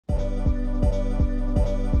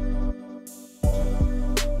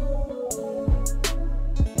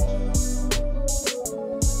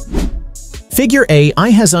Figure AI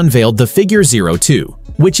has unveiled the Figure 02,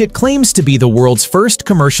 which it claims to be the world's first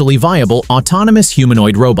commercially viable autonomous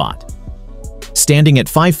humanoid robot. Standing at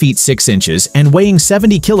 5 feet 6 inches and weighing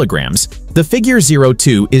 70 kilograms, the Figure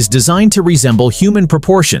 02 is designed to resemble human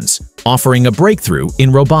proportions, offering a breakthrough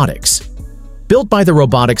in robotics. Built by the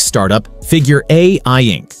robotics startup Figure AI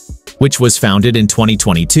Inc., which was founded in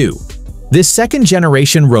 2022, this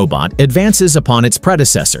second-generation robot advances upon its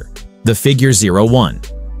predecessor, the Figure 01.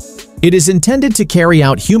 It is intended to carry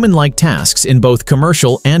out human-like tasks in both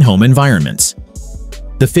commercial and home environments.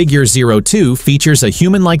 The Figure 02 features a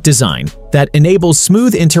human-like design that enables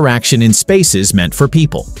smooth interaction in spaces meant for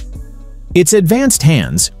people. Its advanced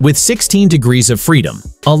hands, with 16 degrees of freedom,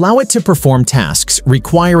 allow it to perform tasks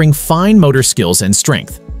requiring fine motor skills and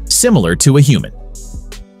strength, similar to a human.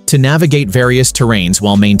 To navigate various terrains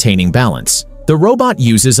while maintaining balance, the robot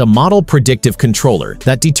uses a model predictive controller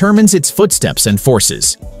that determines its footsteps and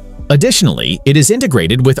forces. Additionally, it is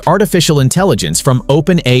integrated with artificial intelligence from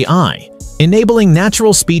OpenAI, enabling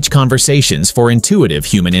natural speech conversations for intuitive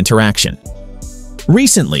human interaction.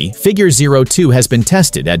 Recently, Figure 02 has been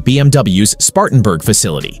tested at BMW's Spartanburg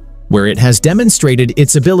facility, where it has demonstrated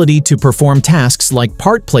its ability to perform tasks like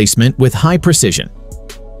part placement with high precision.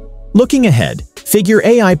 Looking ahead, Figure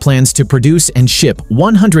AI plans to produce and ship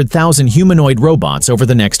 100,000 humanoid robots over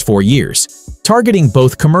the next 4 years, targeting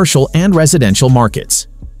both commercial and residential markets.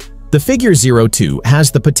 The Figure 02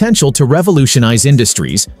 has the potential to revolutionize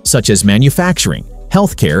industries such as manufacturing,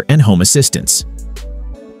 healthcare, and home assistance.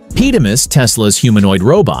 Optimus, Tesla's humanoid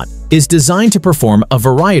robot, is designed to perform a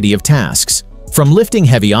variety of tasks, from lifting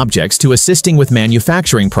heavy objects to assisting with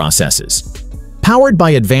manufacturing processes. Powered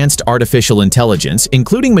by advanced artificial intelligence,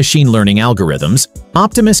 including machine learning algorithms,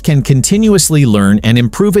 Optimus can continuously learn and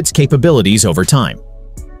improve its capabilities over time.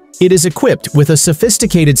 It is equipped with a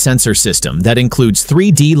sophisticated sensor system that includes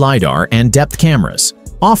 3D LiDAR and depth cameras,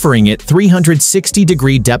 offering it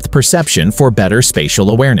 360-degree depth perception for better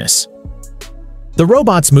spatial awareness. The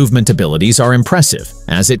robot's movement abilities are impressive,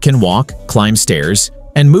 as it can walk, climb stairs,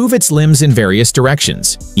 and move its limbs in various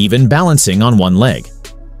directions, even balancing on one leg.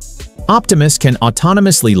 Optimus can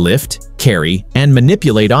autonomously lift, carry, and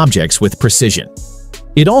manipulate objects with precision.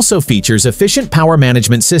 It also features efficient power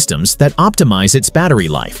management systems that optimize its battery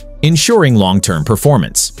life, ensuring long-term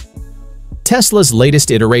performance. Tesla's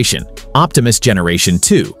latest iteration, Optimus Generation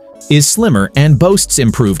 2, is slimmer and boasts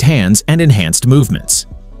improved hands and enhanced movements.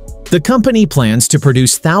 The company plans to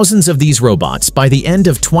produce thousands of these robots by the end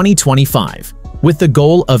of 2025, with the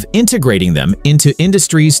goal of integrating them into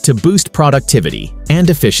industries to boost productivity and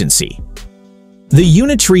efficiency. The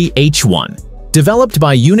Unitree H1, developed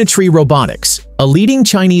by Unitree Robotics, a leading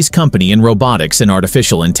Chinese company in robotics and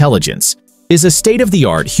artificial intelligence, is a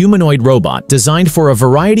state-of-the-art humanoid robot designed for a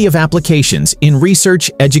variety of applications in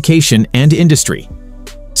research, education, and industry.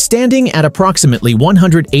 Standing at approximately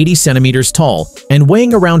 180 centimeters tall and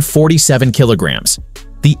weighing around 47 kilograms,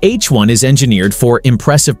 the H1 is engineered for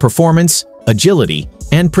impressive performance, agility,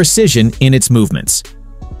 and precision in its movements.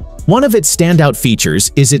 One of its standout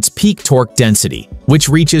features is its peak torque density, which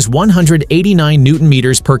reaches 189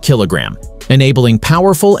 Newton-meters per kilogram, enabling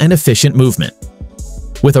powerful and efficient movement.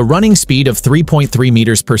 With a running speed of 3.3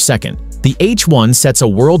 meters per second, the H1 sets a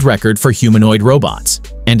world record for humanoid robots,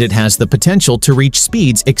 and it has the potential to reach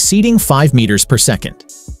speeds exceeding 5 meters per second.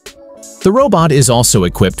 The robot is also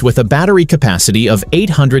equipped with a battery capacity of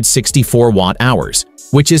 864 watt-hours,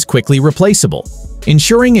 which is quickly replaceable,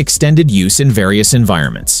 ensuring extended use in various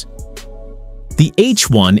environments. The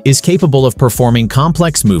H1 is capable of performing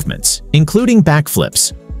complex movements, including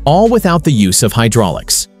backflips, all without the use of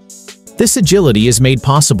hydraulics. This agility is made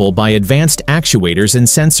possible by advanced actuators and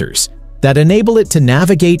sensors that enable it to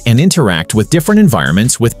navigate and interact with different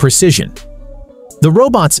environments with precision. The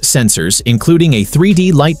robot's sensors, including a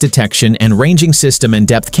 3D light detection and ranging system and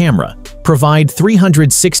depth camera, provide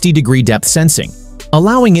 360-degree depth sensing,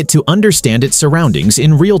 allowing it to understand its surroundings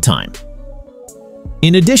in real time.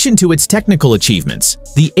 In addition to its technical achievements,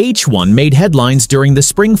 the H1 made headlines during the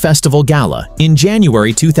Spring Festival Gala in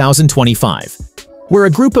January 2025, where a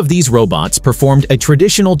group of these robots performed a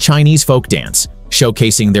traditional Chinese folk dance,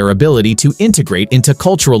 showcasing their ability to integrate into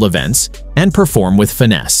cultural events and perform with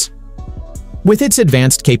finesse. With its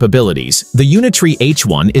advanced capabilities, the Unitree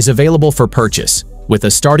H1 is available for purchase, with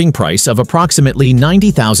a starting price of approximately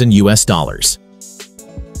 $90,000.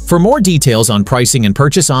 For more details on pricing and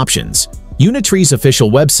purchase options, Unitree's official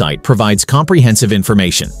website provides comprehensive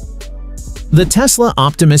information. The Tesla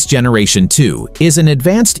Optimus Generation 2 is an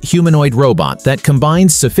advanced humanoid robot that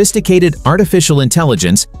combines sophisticated artificial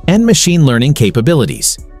intelligence and machine learning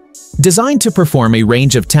capabilities. Designed to perform a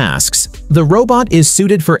range of tasks, the robot is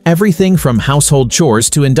suited for everything from household chores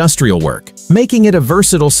to industrial work, making it a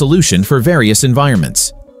versatile solution for various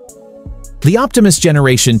environments. The Optimus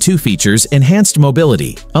Generation 2 features enhanced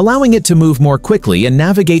mobility, allowing it to move more quickly and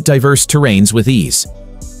navigate diverse terrains with ease.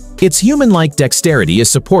 Its human-like dexterity is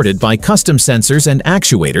supported by custom sensors and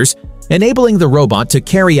actuators, enabling the robot to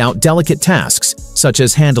carry out delicate tasks, such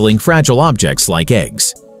as handling fragile objects like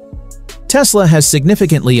eggs. Tesla has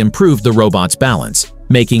significantly improved the robot's balance,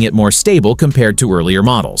 making it more stable compared to earlier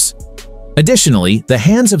models. Additionally, the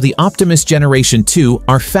hands of the Optimus Generation 2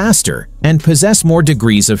 are faster and possess more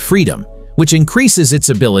degrees of freedom, which increases its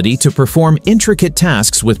ability to perform intricate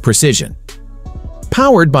tasks with precision.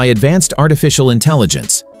 Powered by advanced artificial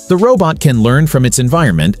intelligence, the robot can learn from its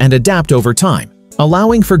environment and adapt over time,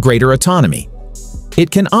 allowing for greater autonomy. It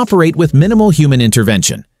can operate with minimal human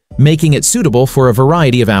intervention, making it suitable for a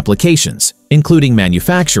variety of applications, including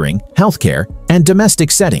manufacturing, healthcare, and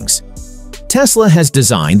domestic settings. Tesla has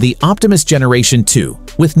designed the Optimus Generation 2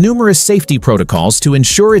 with numerous safety protocols to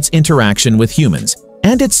ensure its interaction with humans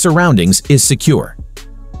and its surroundings is secure.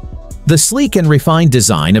 The sleek and refined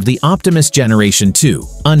design of the Optimus Generation 2,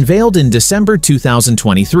 unveiled in December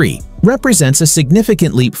 2023, represents a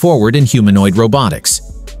significant leap forward in humanoid robotics.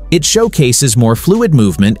 It showcases more fluid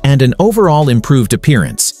movement and an overall improved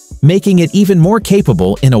appearance, making it even more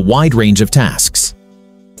capable in a wide range of tasks.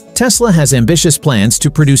 Tesla has ambitious plans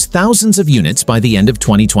to produce thousands of units by the end of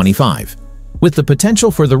 2025, with the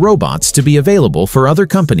potential for the robots to be available for other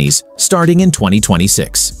companies starting in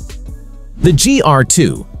 2026. The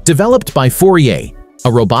GR-2, developed by Fourier,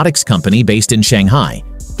 a robotics company based in Shanghai,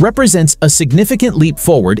 represents a significant leap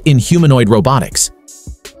forward in humanoid robotics.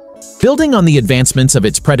 Building on the advancements of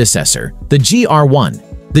its predecessor, the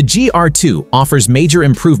GR-1, the GR-2 offers major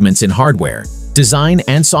improvements in hardware, design,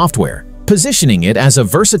 and software, positioning it as a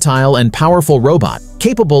versatile and powerful robot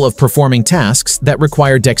capable of performing tasks that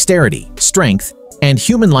require dexterity, strength, and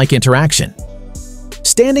human-like interaction.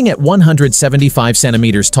 Standing at 175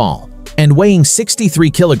 centimeters tall and weighing 63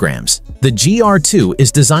 kilograms, the GR-2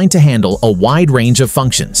 is designed to handle a wide range of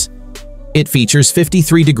functions. It features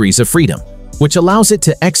 53 degrees of freedom, which allows it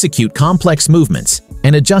to execute complex movements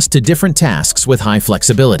and adjust to different tasks with high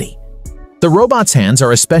flexibility. The robot's hands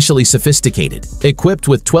are especially sophisticated, equipped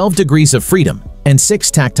with 12 degrees of freedom and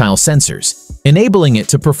 6 tactile sensors, enabling it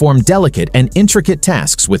to perform delicate and intricate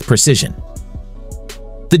tasks with precision.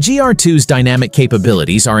 The GR-2's dynamic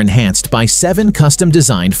capabilities are enhanced by 7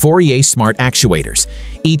 custom-designed Fourier smart actuators,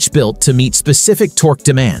 each built to meet specific torque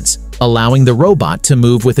demands, allowing the robot to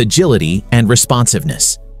move with agility and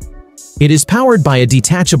responsiveness. It is powered by a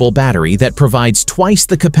detachable battery that provides twice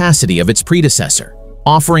the capacity of its predecessor,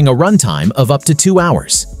 offering a runtime of up to 2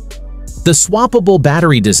 hours. The swappable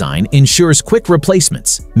battery design ensures quick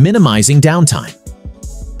replacements, minimizing downtime.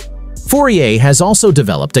 Fourier has also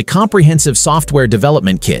developed a comprehensive software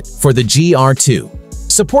development kit for the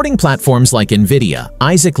GR-2, supporting platforms like NVIDIA,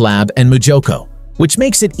 Isaac Lab, and Mujoko, which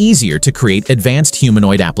makes it easier to create advanced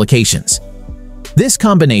humanoid applications. This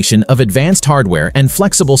combination of advanced hardware and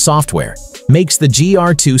flexible software makes the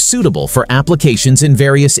GR-2 suitable for applications in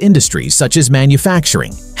various industries such as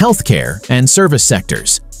manufacturing, healthcare, and service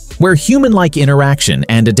sectors, where human-like interaction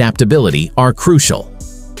and adaptability are crucial.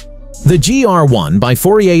 The GR-1 by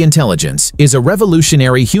Fourier Intelligence is a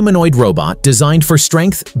revolutionary humanoid robot designed for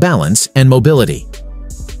strength, balance, and mobility.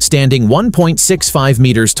 Standing 1.65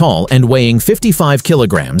 meters tall and weighing 55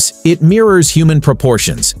 kilograms, it mirrors human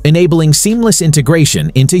proportions, enabling seamless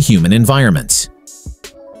integration into human environments.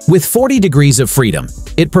 With 40 degrees of freedom,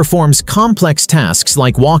 it performs complex tasks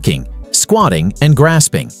like walking, squatting, and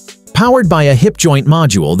grasping, powered by a hip joint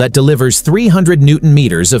module that delivers 300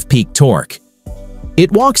 Newton-meters of peak torque.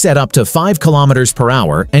 It walks at up to 5 kilometers per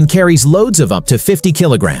hour and carries loads of up to 50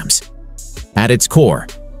 kilograms. At its core,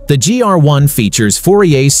 the GR-1 features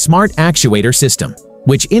Fourier's smart actuator system,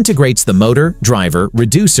 which integrates the motor, driver,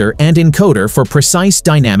 reducer, and encoder for precise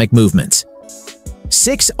dynamic movements.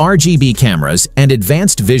 6 RGB cameras and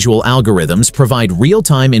advanced visual algorithms provide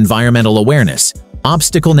real-time environmental awareness,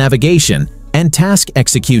 obstacle navigation, and task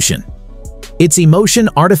execution. Its Emotion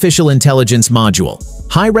Artificial Intelligence module,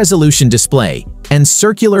 high-resolution display, and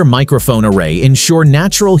circular microphone array ensure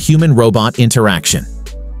natural human-robot interaction.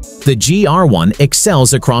 The GR-1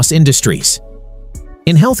 excels across industries.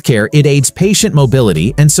 In healthcare, it aids patient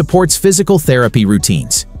mobility and supports physical therapy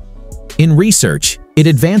routines. In research, it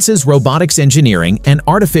advances robotics engineering and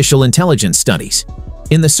artificial intelligence studies.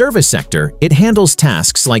 In the service sector, it handles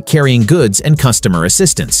tasks like carrying goods and customer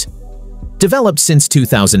assistance. Developed since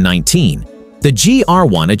 2019, the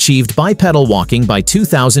GR-1 achieved bipedal walking by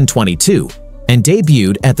 2022 and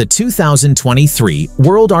debuted at the 2023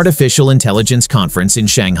 World Artificial Intelligence Conference in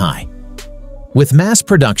Shanghai. With mass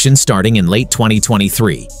production starting in late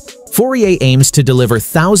 2023, Fourier aims to deliver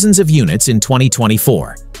thousands of units in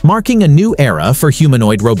 2024, marking a new era for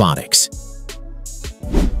humanoid robotics.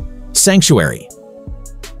 Sanctuary.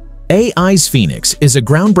 AI's Phoenix is a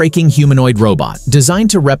groundbreaking humanoid robot designed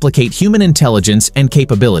to replicate human intelligence and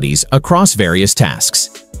capabilities across various tasks.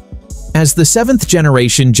 As the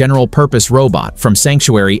seventh-generation general-purpose robot from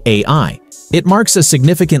Sanctuary AI, it marks a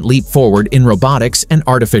significant leap forward in robotics and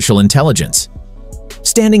artificial intelligence.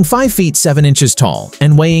 Standing 5 feet 7 inches tall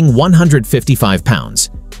and weighing 155 pounds,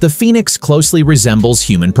 the Phoenix closely resembles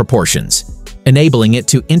human proportions, enabling it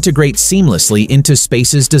to integrate seamlessly into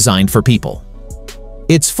spaces designed for people.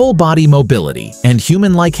 Its full-body mobility and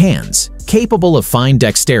human-like hands, capable of fine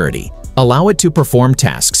dexterity, allow it to perform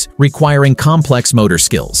tasks requiring complex motor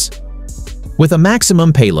skills. With a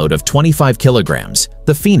maximum payload of 25 kilograms,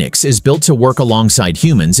 the Phoenix is built to work alongside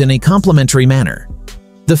humans in a complementary manner.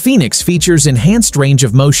 The Phoenix features enhanced range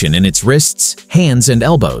of motion in its wrists, hands, and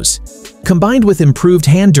elbows, combined with improved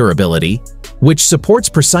hand durability, which supports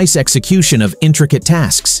precise execution of intricate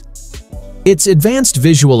tasks. Its advanced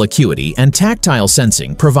visual acuity and tactile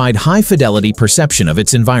sensing provide high-fidelity perception of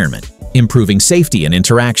its environment, improving safety and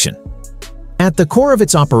interaction. At the core of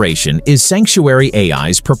its operation is Sanctuary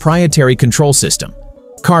AI's proprietary control system,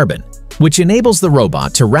 Carbon, which enables the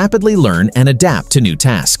robot to rapidly learn and adapt to new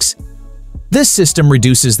tasks. This system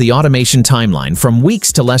reduces the automation timeline from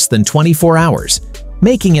weeks to less than 24 hours,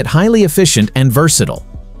 making it highly efficient and versatile.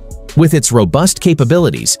 With its robust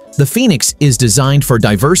capabilities, the Phoenix is designed for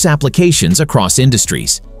diverse applications across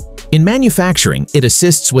industries. In manufacturing, it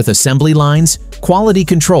assists with assembly lines, quality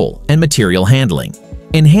control, and material handling,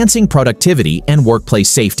 enhancing productivity and workplace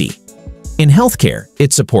safety. In healthcare,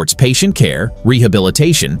 it supports patient care,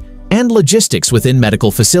 rehabilitation, and logistics within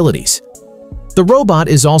medical facilities. The robot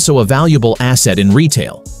is also a valuable asset in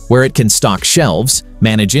retail, where it can stock shelves,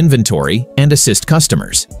 manage inventory, and assist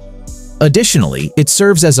customers. Additionally, it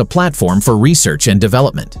serves as a platform for research and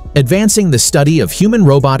development, advancing the study of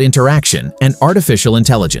human-robot interaction and artificial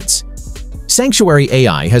intelligence. Sanctuary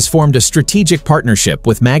AI has formed a strategic partnership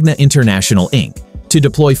with Magna International Inc. to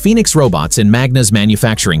deploy Phoenix robots in Magna's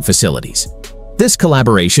manufacturing facilities. This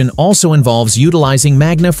collaboration also involves utilizing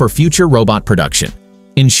Magna for future robot production,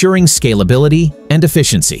 ensuring scalability and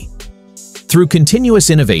efficiency. Through continuous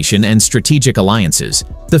innovation and strategic alliances,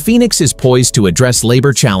 the Phoenix is poised to address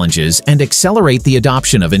labor challenges and accelerate the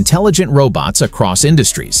adoption of intelligent robots across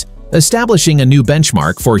industries, establishing a new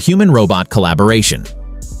benchmark for human-robot collaboration.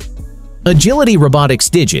 Agility Robotics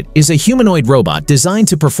Digit is a humanoid robot designed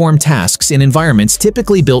to perform tasks in environments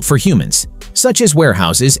typically built for humans, such as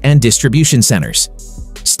warehouses and distribution centers.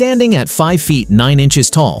 Standing at 5 feet 9 inches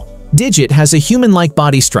tall, Digit has a human-like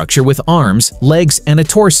body structure with arms, legs, and a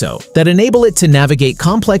torso that enable it to navigate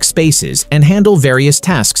complex spaces and handle various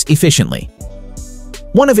tasks efficiently.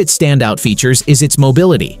 One of its standout features is its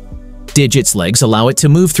mobility. Digit's legs allow it to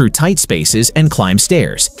move through tight spaces and climb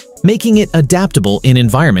stairs, making it adaptable in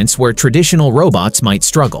environments where traditional robots might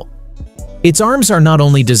struggle. Its arms are not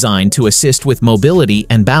only designed to assist with mobility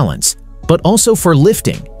and balance, but also for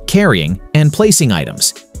lifting, carrying, and placing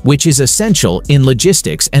items, which is essential in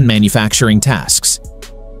logistics and manufacturing tasks.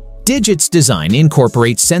 Digit's design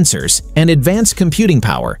incorporates sensors and advanced computing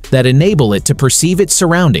power that enable it to perceive its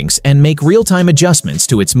surroundings and make real-time adjustments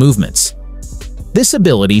to its movements. This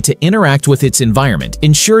ability to interact with its environment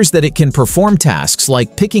ensures that it can perform tasks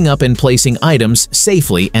like picking up and placing items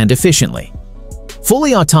safely and efficiently.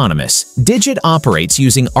 Fully autonomous, Digit operates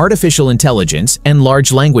using artificial intelligence and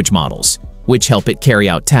large language models, which help it carry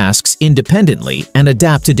out tasks independently and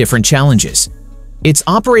adapt to different challenges. Its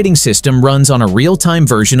operating system runs on a real-time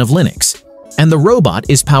version of Linux, and the robot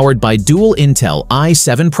is powered by dual Intel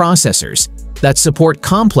i7 processors that support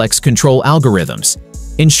complex control algorithms,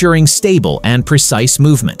 ensuring stable and precise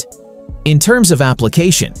movement. In terms of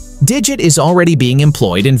application, Digit is already being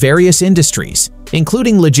employed in various industries,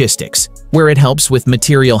 including logistics, where it helps with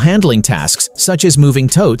material handling tasks such as moving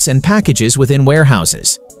totes and packages within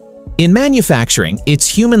warehouses. In manufacturing, its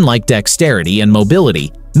human-like dexterity and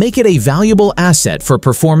mobility make it a valuable asset for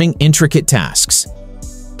performing intricate tasks.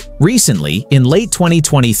 Recently, in late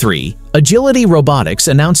 2023, Agility Robotics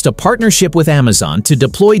announced a partnership with Amazon to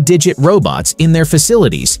deploy Digit robots in their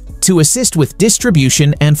facilities to assist with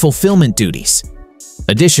distribution and fulfillment duties.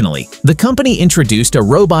 Additionally, the company introduced a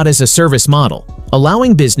robot-as-a-service model,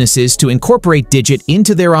 allowing businesses to incorporate Digit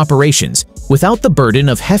into their operations without the burden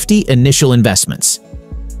of hefty initial investments.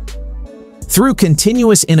 Through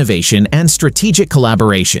continuous innovation and strategic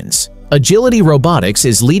collaborations, Agility Robotics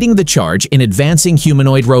is leading the charge in advancing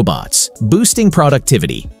humanoid robots, boosting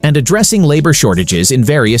productivity, and addressing labor shortages in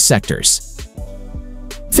various sectors.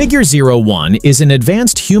 Figure GR-1 is an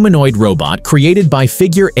advanced humanoid robot created by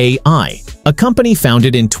Figure AI, a company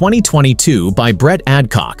founded in 2022 by Brett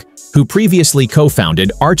Adcock, who previously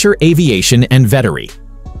co-founded Archer Aviation and Vettery.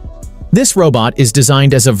 This robot is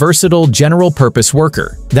designed as a versatile general-purpose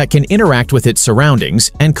worker that can interact with its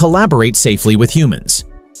surroundings and collaborate safely with humans.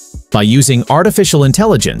 By using artificial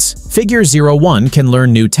intelligence, Figure GR-1 can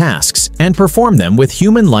learn new tasks and perform them with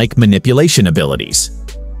human-like manipulation abilities.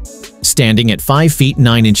 Standing at 5 feet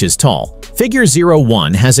 9 inches tall, Figure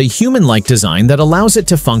GR-1 has a human-like design that allows it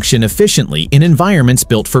to function efficiently in environments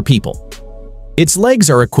built for people. Its legs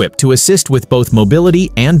are equipped to assist with both mobility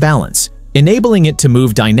and balance, enabling it to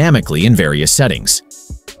move dynamically in various settings.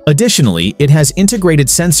 Additionally, it has integrated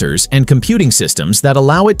sensors and computing systems that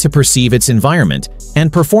allow it to perceive its environment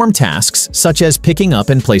and perform tasks such as picking up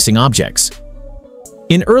and placing objects.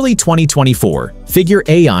 In early 2024, Figure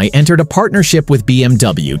AI entered a partnership with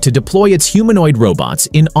BMW to deploy its humanoid robots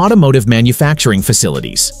in automotive manufacturing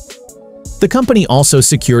facilities. The company also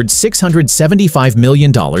secured $675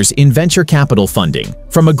 million in venture capital funding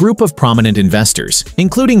from a group of prominent investors,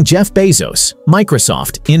 including Jeff Bezos,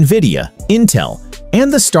 Microsoft, NVIDIA, Intel,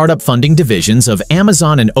 and the startup funding divisions of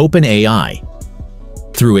Amazon and OpenAI.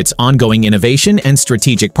 Through its ongoing innovation and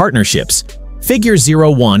strategic partnerships, Figure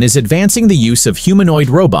GR-1 is advancing the use of humanoid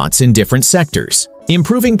robots in different sectors,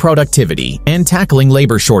 improving productivity and tackling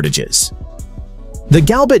labor shortages. The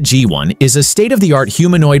Galbot G1 is a state-of-the-art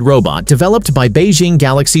humanoid robot developed by Beijing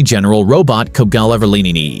Galaxy General Robot Co.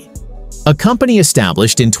 a company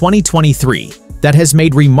established in 2023 that has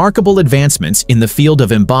made remarkable advancements in the field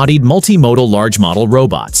of embodied multimodal large model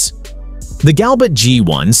robots. The Galbot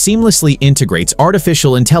G1 seamlessly integrates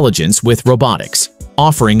artificial intelligence with robotics,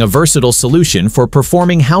 offering a versatile solution for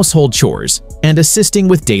performing household chores and assisting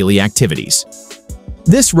with daily activities.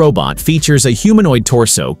 This robot features a humanoid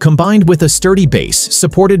torso combined with a sturdy base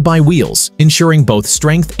supported by wheels, ensuring both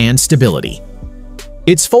strength and stability.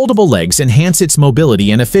 Its foldable legs enhance its mobility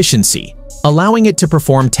and efficiency, allowing it to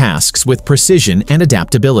perform tasks with precision and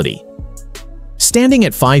adaptability. Standing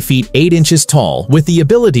at 5 feet 8 inches tall with the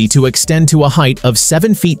ability to extend to a height of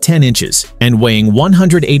 7 feet 10 inches and weighing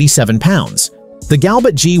 187 pounds, the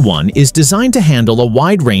Galbot G1 is designed to handle a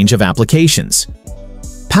wide range of applications.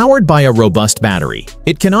 Powered by a robust battery,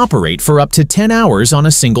 it can operate for up to 10 hours on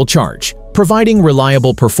a single charge, providing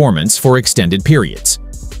reliable performance for extended periods.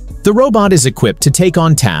 The robot is equipped to take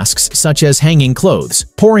on tasks such as hanging clothes,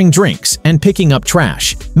 pouring drinks, and picking up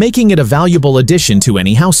trash, making it a valuable addition to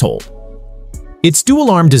any household. Its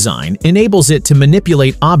dual-arm design enables it to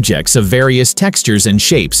manipulate objects of various textures and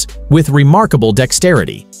shapes with remarkable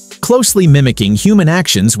dexterity, closely mimicking human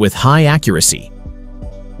actions with high accuracy.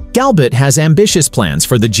 Galbot has ambitious plans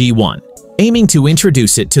for the G1, aiming to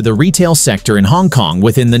introduce it to the retail sector in Hong Kong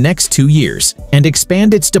within the next 2 years and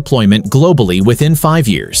expand its deployment globally within 5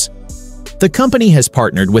 years. The company has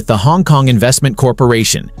partnered with the Hong Kong Investment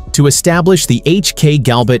Corporation to establish the HK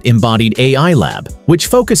Galbot Embodied AI Lab, which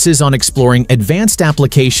focuses on exploring advanced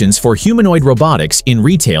applications for humanoid robotics in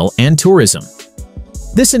retail and tourism.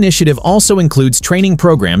 This initiative also includes training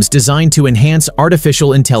programs designed to enhance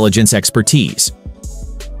artificial intelligence expertise.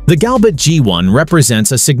 The Galbot G1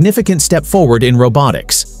 represents a significant step forward in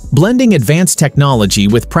robotics, blending advanced technology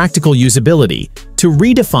with practical usability to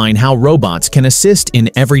redefine how robots can assist in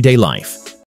everyday life.